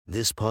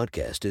This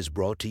podcast is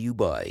brought to you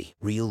by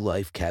Real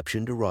Life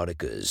Captioned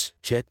Eroticas.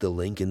 Check the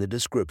link in the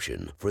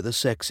description for the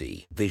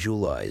sexy,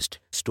 visualized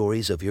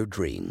stories of your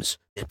dreams.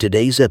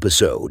 Today's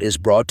episode is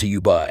brought to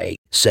you by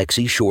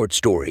Sexy Short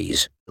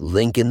Stories.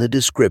 Link in the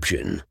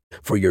description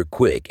for your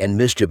quick and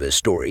mischievous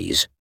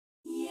stories.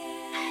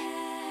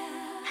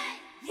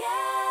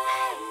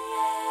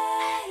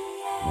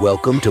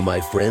 Welcome to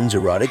my friend's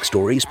Erotic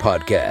Stories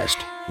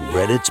podcast,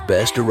 Reddit's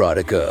Best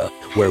Erotica,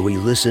 where we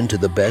listen to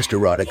the best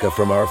erotica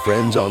from our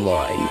friends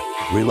online.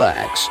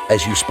 Relax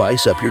as you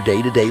spice up your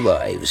day-to-day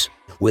lives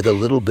with a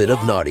little bit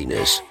of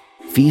naughtiness.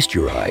 Feast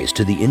your eyes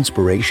to the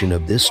inspiration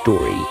of this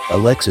story,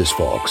 Alexis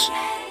Fawkes.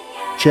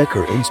 Check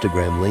her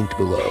Instagram linked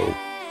below.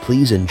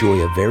 Please enjoy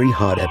a very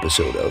hot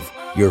episode of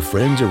Your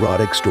Friend's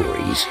Erotic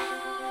Stories.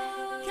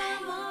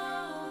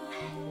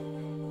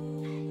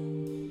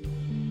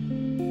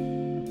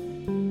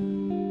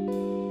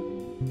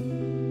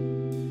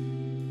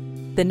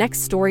 The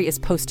next story is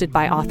posted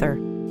by author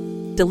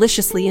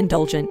Deliciously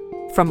Indulgent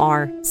from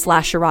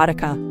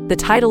r/erotica. The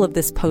title of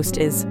this post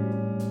is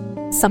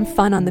Some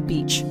Fun on the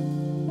Beach.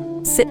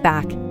 Sit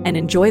back and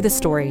enjoy the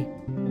story.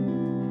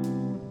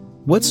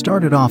 What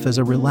started off as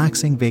a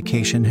relaxing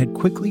vacation had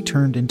quickly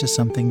turned into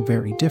something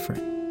very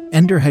different.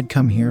 Ender had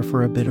come here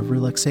for a bit of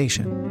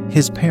relaxation.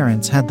 His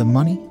parents had the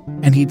money,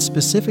 and he'd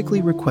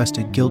specifically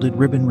requested Gilded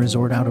Ribbon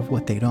Resort out of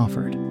what they'd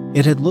offered.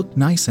 It had looked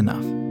nice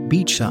enough,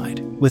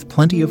 beachside, with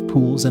plenty of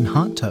pools and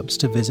hot tubs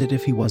to visit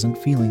if he wasn't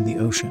feeling the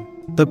ocean.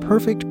 The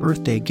perfect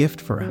birthday gift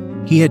for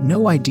him. He had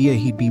no idea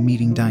he'd be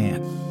meeting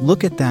Diane.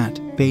 Look at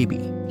that, baby.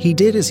 He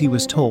did as he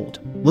was told,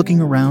 looking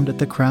around at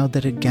the crowd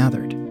that had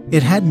gathered.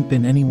 It hadn't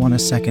been anyone a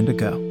second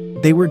ago.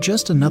 They were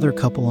just another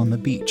couple on the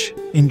beach,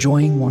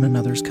 enjoying one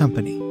another's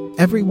company.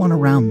 Everyone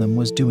around them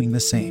was doing the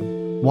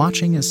same,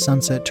 watching as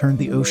sunset turned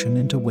the ocean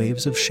into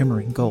waves of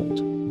shimmering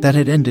gold. That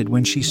had ended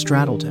when she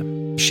straddled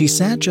him. She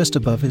sat just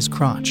above his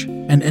crotch,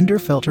 and Ender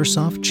felt her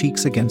soft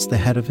cheeks against the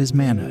head of his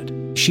manhood.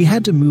 She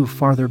had to move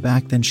farther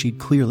back than she'd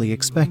clearly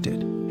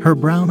expected. Her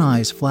brown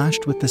eyes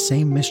flashed with the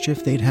same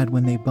mischief they'd had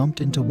when they bumped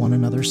into one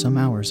another some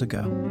hours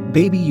ago.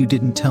 "Baby, you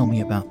didn't tell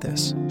me about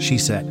this," she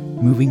said,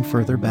 moving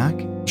further back.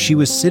 She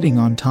was sitting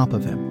on top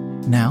of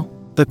him. Now,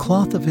 the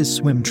cloth of his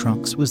swim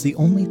trunks was the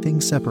only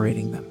thing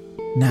separating them.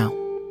 Now,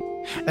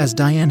 as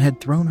Diane had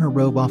thrown her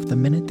robe off the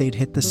minute they'd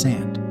hit the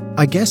sand.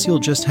 "I guess you'll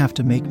just have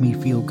to make me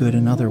feel good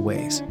in other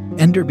ways."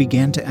 Ender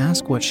began to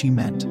ask what she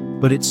meant,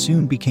 but it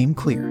soon became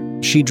clear.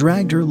 She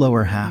dragged her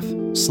lower half,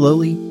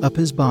 slowly, up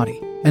his body,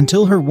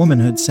 until her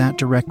womanhood sat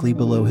directly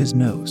below his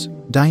nose.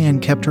 Diane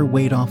kept her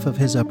weight off of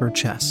his upper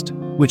chest,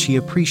 which he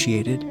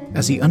appreciated,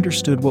 as he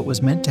understood what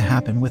was meant to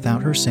happen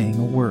without her saying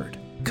a word.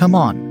 "Come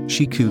on,"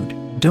 she cooed.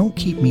 "Don't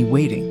keep me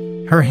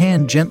waiting." Her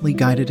hand gently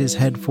guided his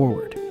head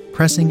forward,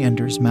 pressing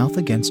Ender's mouth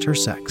against her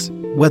sex,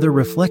 whether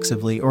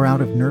reflexively or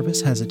out of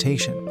nervous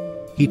hesitation.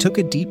 He took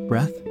a deep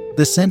breath.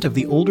 The scent of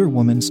the older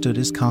woman stood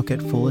his cock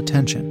at full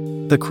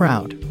attention. The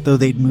crowd, though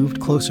they'd moved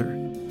closer,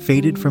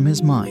 faded from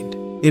his mind.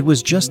 It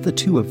was just the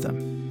two of them,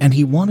 and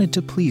he wanted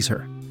to please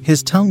her.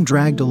 His tongue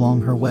dragged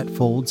along her wet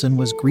folds and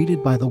was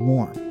greeted by the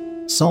warm,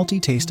 salty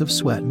taste of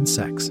sweat and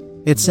sex.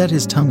 It set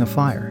his tongue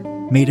afire,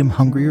 made him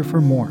hungrier for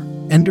more.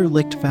 Ender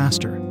licked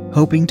faster,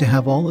 hoping to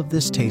have all of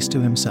this taste to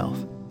himself,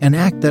 an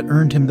act that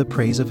earned him the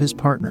praise of his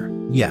partner.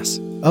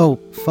 "Yes. Oh,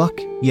 fuck,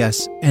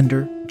 yes,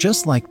 Ender,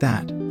 just like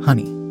that,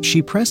 honey."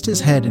 She pressed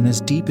his head in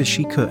as deep as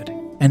she could,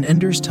 and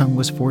Ender's tongue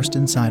was forced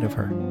inside of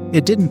her.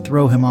 It didn't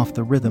throw him off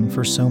the rhythm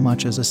for so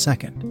much as a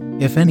second.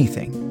 If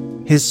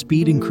anything, his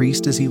speed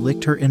increased as he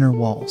licked her inner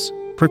walls.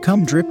 Her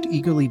cum dripped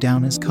eagerly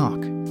down his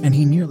cock, and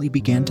he nearly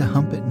began to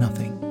hump at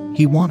nothing.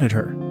 He wanted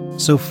her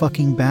so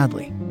fucking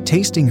badly.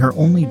 Tasting her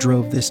only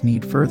drove this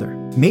need further,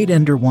 made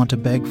Ender want to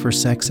beg for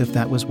sex if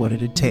that was what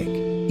it'd take.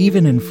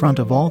 Even in front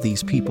of all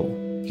these people,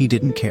 he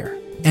didn't care.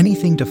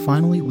 Anything to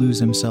finally lose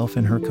himself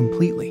in her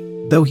completely,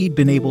 though he'd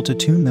been able to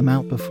tune them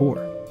out before.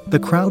 The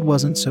crowd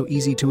wasn't so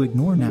easy to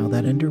ignore now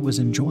that Ender was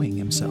enjoying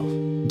himself.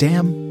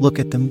 Damn, look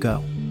at them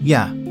go.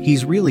 Yeah,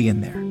 he's really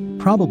in there,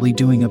 probably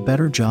doing a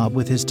better job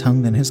with his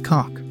tongue than his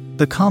cock.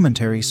 The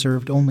commentary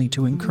served only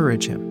to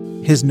encourage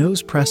him. His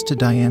nose pressed to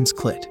Diane's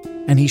clit,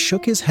 and he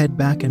shook his head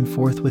back and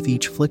forth with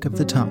each flick of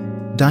the tongue.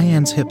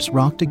 Diane's hips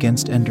rocked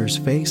against Ender's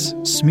face,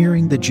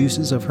 smearing the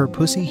juices of her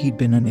pussy he'd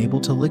been unable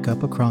to lick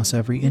up across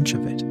every inch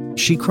of it.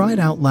 She cried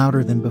out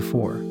louder than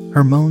before,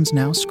 her moans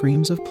now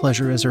screams of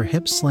pleasure as her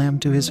hips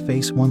slammed to his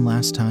face one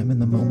last time in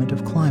the moment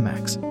of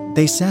climax.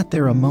 They sat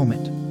there a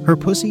moment, her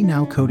pussy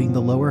now coating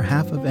the lower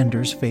half of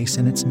Ender's face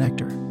in its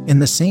nectar. In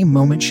the same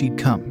moment she'd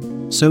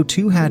come, so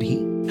too had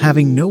he.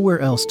 Having nowhere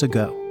else to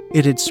go,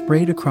 it had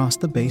sprayed across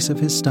the base of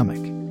his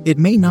stomach. It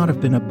may not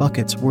have been a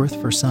bucket's worth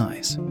for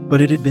size,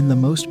 but it had been the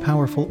most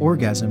powerful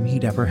orgasm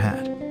he'd ever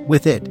had.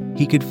 With it,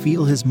 he could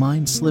feel his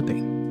mind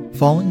slipping,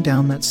 falling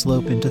down that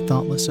slope into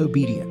thoughtless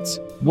obedience.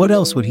 What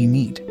else would he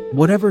need?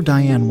 Whatever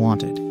Diane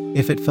wanted,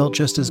 if it felt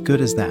just as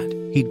good as that,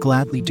 he'd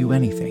gladly do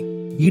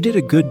anything. "You did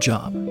a good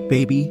job,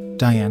 baby,"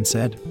 Diane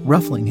said,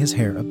 ruffling his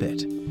hair a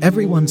bit.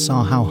 "Everyone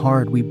saw how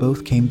hard we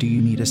both came. Do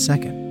you need a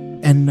second?"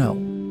 "And no.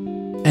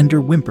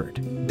 Ender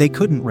whimpered. They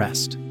couldn't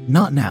rest.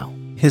 Not now.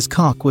 His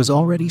cock was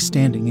already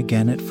standing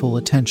again at full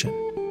attention.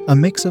 A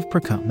mix of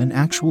precum and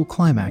actual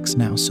climax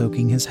now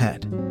soaking his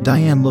head.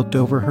 Diane looked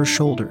over her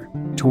shoulder,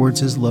 towards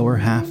his lower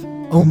half.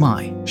 "Oh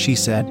my," she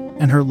said,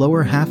 and her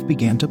lower half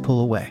began to pull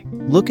away.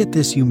 "Look at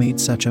this, you made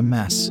such a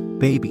mess,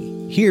 baby.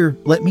 Here,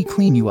 let me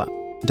clean you up."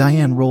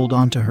 Diane rolled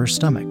onto her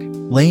stomach,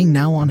 laying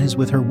now on his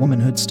with her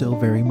womanhood still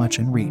very much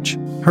in reach.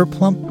 Her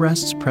plump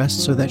breasts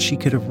pressed so that she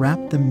could have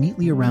wrapped them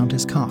neatly around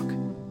his cock,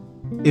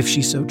 if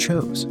she so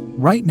chose.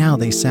 Right now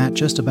they sat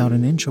just about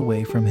an inch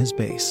away from his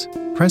base,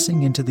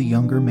 pressing into the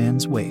younger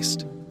man's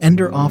waist.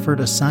 Ender offered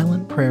a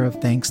silent prayer of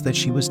thanks that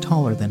she was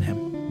taller than him.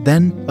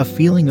 Then, a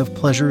feeling of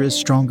pleasure is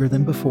stronger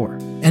than before.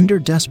 Ender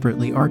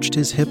desperately arched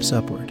his hips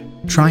upward,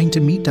 trying to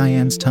meet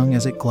Diane's tongue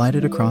as it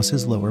glided across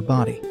his lower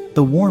body.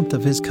 The warmth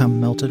of his cum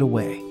melted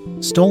away,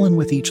 stolen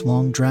with each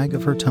long drag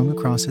of her tongue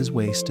across his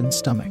waist and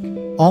stomach.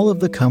 All of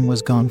the cum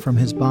was gone from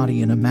his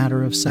body in a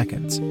matter of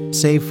seconds,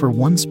 save for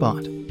one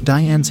spot.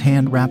 Diane's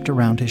hand wrapped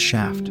around his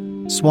shaft,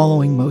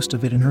 swallowing most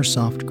of it in her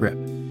soft grip.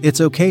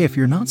 "It's okay if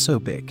you're not so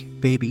big,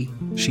 baby,"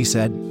 she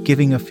said,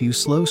 giving a few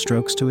slow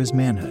strokes to his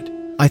manhood.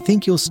 "I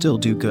think you'll still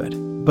do good.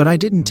 But I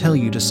didn't tell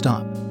you to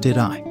stop, did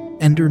I?"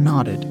 Ender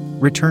nodded,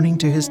 returning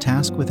to his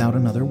task without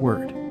another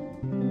word.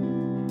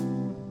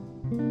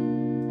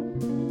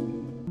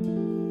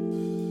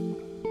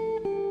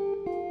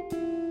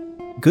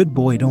 "Good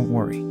boy, don't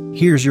worry.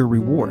 Here's your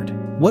reward."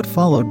 What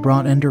followed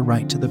brought Ender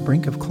right to the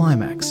brink of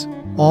climax,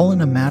 all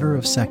in a matter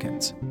of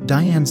seconds.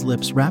 Diane's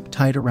lips wrapped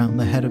tight around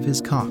the head of his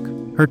cock,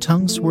 her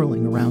tongue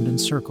swirling around in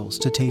circles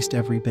to taste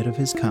every bit of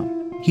his cum.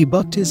 He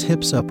bucked his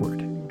hips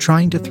upward,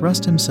 trying to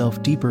thrust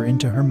himself deeper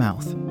into her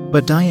mouth,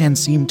 but Diane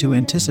seemed to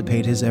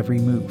anticipate his every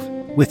move.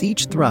 With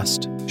each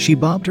thrust, she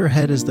bobbed her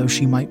head as though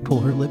she might pull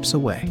her lips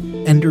away.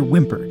 Ender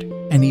whimpered,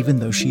 and even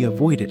though she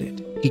avoided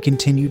it, he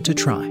continued to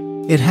try.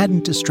 It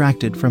hadn't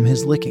distracted from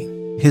his licking.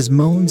 His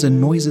moans and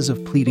noises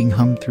of pleading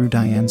hummed through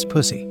Diane's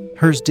pussy.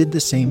 Hers did the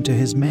same to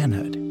his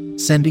manhood,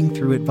 sending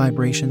through it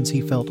vibrations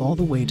he felt all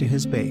the way to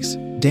his base.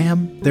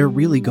 "Damn, they're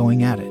really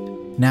going at it."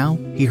 Now,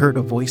 he heard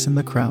a voice in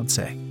the crowd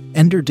say.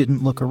 Ender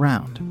didn't look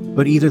around,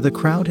 but either the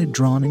crowd had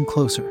drawn in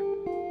closer,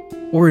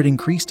 or it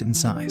increased in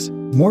size.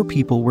 More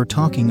people were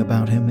talking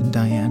about him and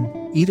Diane,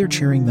 either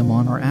cheering them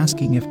on or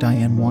asking if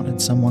Diane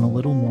wanted someone a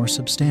little more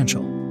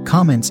substantial.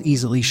 Comments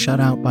easily shut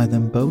out by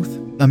them both.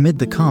 Amid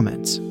the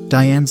comments,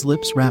 Diane's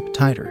lips wrapped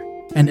tighter,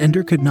 and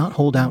Ender could not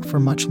hold out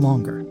for much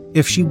longer.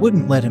 If she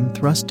wouldn't let him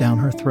thrust down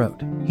her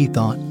throat, he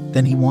thought,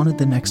 then he wanted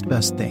the next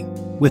best thing.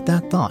 With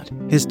that thought,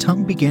 his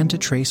tongue began to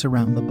trace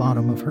around the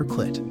bottom of her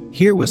clit.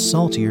 Here was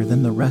saltier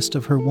than the rest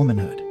of her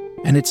womanhood,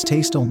 and its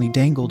taste only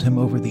dangled him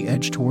over the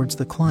edge towards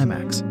the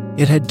climax.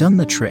 It had done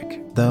the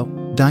trick, though.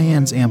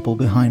 Diane's ample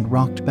behind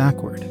rocked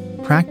backward,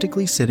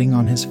 practically sitting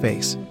on his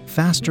face.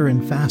 Faster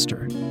and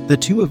faster, the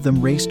two of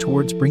them raced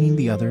towards bringing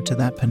the other to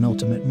that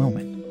penultimate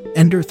moment.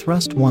 Ender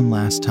thrust one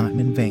last time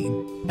in vain,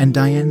 and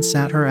Diane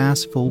sat her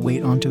ass full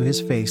weight onto his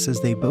face as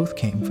they both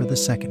came for the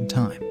second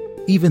time.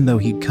 Even though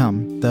he'd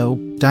come, though,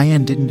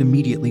 Diane didn't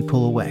immediately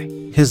pull away.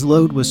 His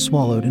load was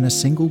swallowed in a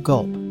single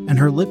gulp, and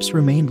her lips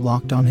remained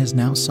locked on his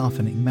now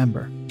softening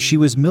member. She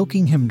was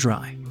milking him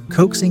dry,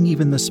 coaxing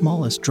even the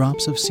smallest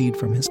drops of seed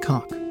from his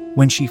cock.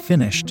 When she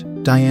finished,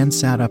 Diane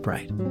sat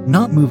upright,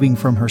 not moving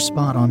from her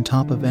spot on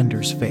top of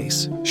Ender's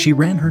face. She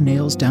ran her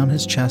nails down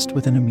his chest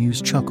with an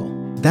amused chuckle.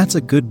 "That's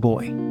a good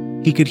boy,"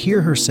 he could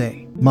hear her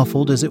say,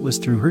 muffled as it was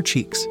through her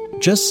cheeks.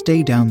 "Just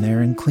stay down there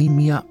and clean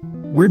me up.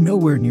 We're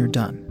nowhere near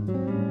done."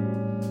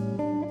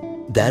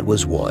 That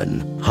was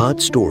one hot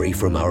story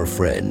from our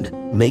friend.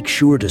 Make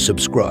sure to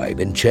subscribe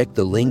and check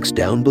the links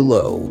down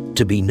below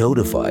to be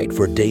notified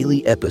for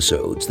daily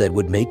episodes that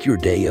would make your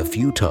day a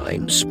few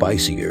times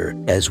spicier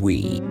as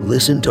we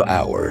listen to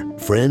our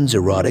friends'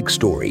 erotic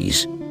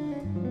stories.